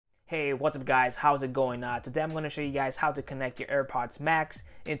Hey, what's up guys, how's it going? Today I'm going to show you guys how to connect your AirPods Max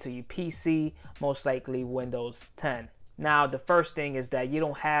into your PC, most likely Windows 10. Now the first thing is that you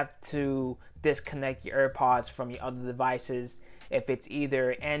don't have to disconnect your AirPods from your other devices. If it's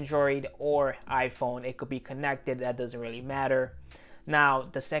either Android or iPhone, it could be connected, that doesn't really matter. Now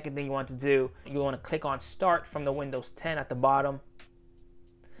the second thing you want to do, you want to click on Start from the Windows 10 at the bottom.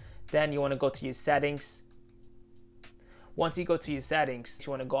 Then you want to go to your settings. Once you go to your settings, you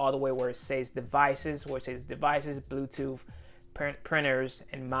want to go all the way where it says devices, Bluetooth, printers,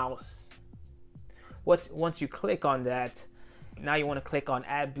 and mouse. Once you click on that, now you want to click on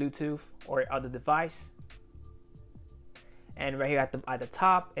add Bluetooth or other device. And right here at the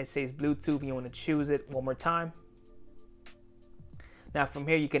top, it says Bluetooth. You want to choose it one more time. Now from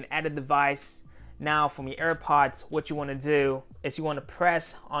here, you can add a device. Now from your AirPods, what you want to do is you want to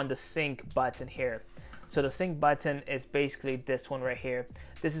press on the sync button here. So the sync button is basically this one right here.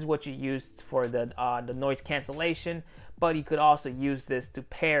 This is what you use for the noise cancellation, but you could also use this to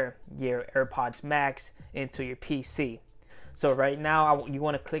pair your AirPods Max into your PC. So right now you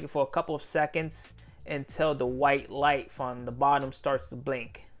want to click it for a couple of seconds until the white light from the bottom starts to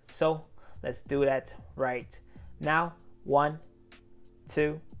blink. So let's do that right now. 1,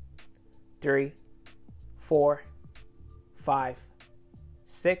 2, 3, 4, 5,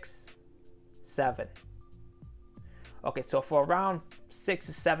 6, 7. Okay, so for around 6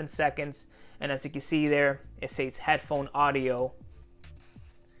 to 7 seconds, and as you can see there, it says headphone audio,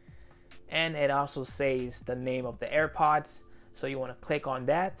 and it also says the name of the AirPods. So you want to click on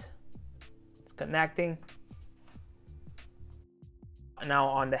that. It's connecting. Now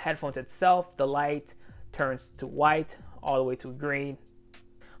on the headphones itself, the light turns to white all the way to green.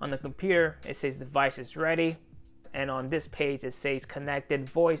 On the computer, it says device is ready. And on this page, it says connected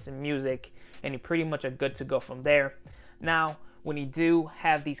voice and music, and you pretty much are good to go from there. Now, when you do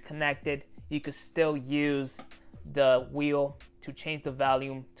have these connected, you could still use the wheel to change the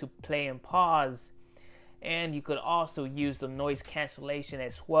volume, to play and pause, and you could also use the noise cancellation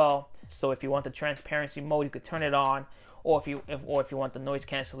as well. So if you want the transparency mode, you could turn it on, or if you want the noise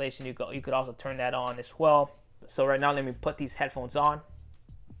cancellation, you could also turn that on as well. So right now, let me put these headphones on.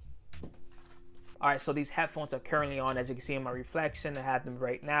 Alright, so these headphones are currently on. As you can see in my reflection, I have them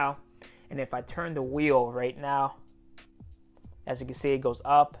right now. And if I turn the wheel right now, as you can see, it goes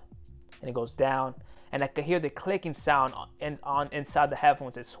up and it goes down. And I can hear the clicking sound inside the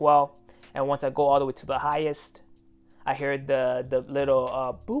headphones as well. And once I go all the way to the highest, I hear the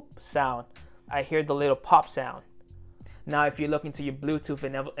little boop sound. I hear the little pop sound. Now, if you look into your Bluetooth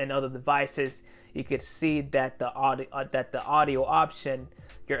and other devices, you could see that the audio option,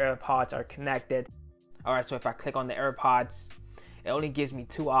 your AirPods are connected. All right, so if I click on the AirPods, it only gives me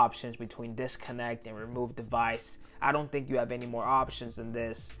 2 options between disconnect and remove device. I don't think you have any more options than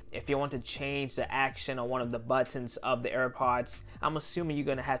this. If you want to change the action on one of the buttons of the AirPods, I'm assuming you're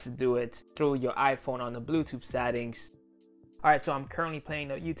gonna have to do it through your iPhone on the Bluetooth settings. All right, so I'm currently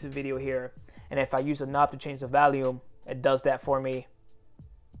playing a YouTube video here, and if I use a knob to change the volume, it does that for me.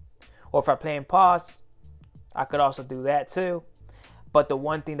 Or if I play in pause, I could also do that too. But the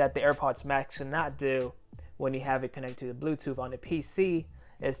one thing that the AirPods Max cannot do when you have it connected to the Bluetooth on the PC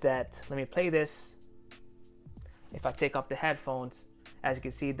is that, let me play this. If I take off the headphones, as you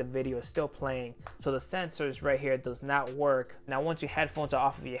can see, the video is still playing. So the sensors right here does not work. Now, once your headphones are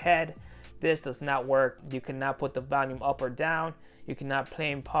off of your head, this does not work. You cannot put the volume up or down. You cannot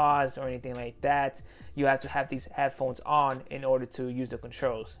play in pause or anything like that. You have to have these headphones on in order to use the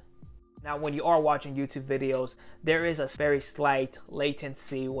controls. Now, when you are watching YouTube videos, there is a very slight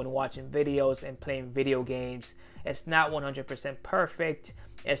latency when watching videos and playing video games. It's not 100% perfect.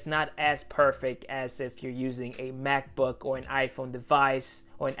 It's not as perfect as if you're using a MacBook or an iPhone device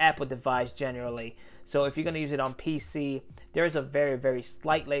or an Apple device generally. So if you're going to use it on PC, there is a very, very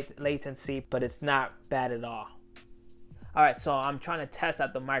slight latency, but it's not bad at all. Alright, so I'm trying to test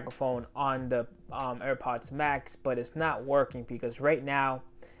out the microphone on the AirPods Max, but it's not working because right now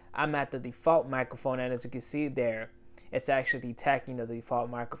I'm at the default microphone, and as you can see there, it's actually detecting the default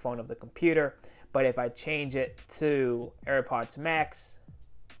microphone of the computer. But if I change it to AirPods Max,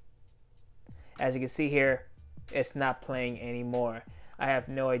 as you can see here, it's not playing anymore. I have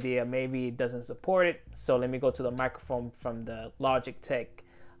no idea, maybe it doesn't support it. So let me go to the microphone from the Logitech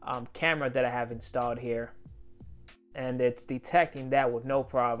camera that I have installed here, and it's detecting that with no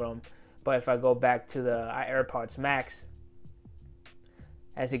problem. But if I go back to the AirPods Max,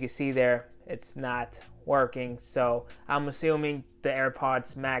 as you can see there, it's not working. So I'm assuming the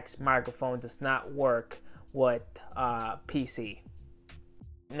AirPods Max microphone does not work with PC.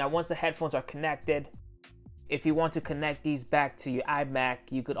 Now, once the headphones are connected, If you want to connect these back to your iMac,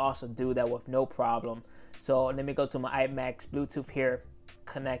 you could also do that with no problem. So let me go to my iMac's Bluetooth here,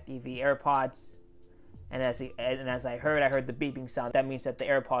 connect EV AirPods. And as I heard the beeping sound. That means that the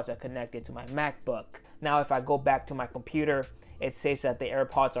AirPods are connected to my MacBook. Now, if I go back to my computer, it says that the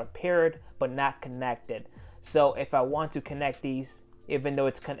AirPods are paired but not connected. So if I want to connect these, even though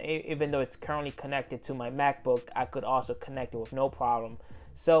it's currently connected to my MacBook, I could also connect it with no problem.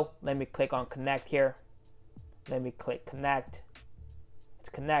 So let me click on connect here. Let me click connect. It's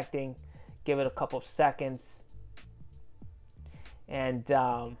connecting. Give it a couple of seconds. And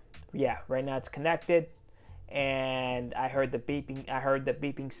yeah, right now it's connected. And I heard the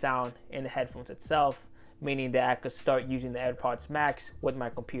beeping sound in the headphones itself, meaning that I could start using the AirPods Max with my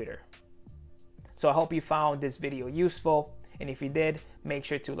computer. So I hope you found this video useful, and if you did, make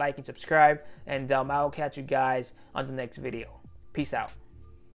sure to like and subscribe, and I will catch you guys on the next video. Peace out.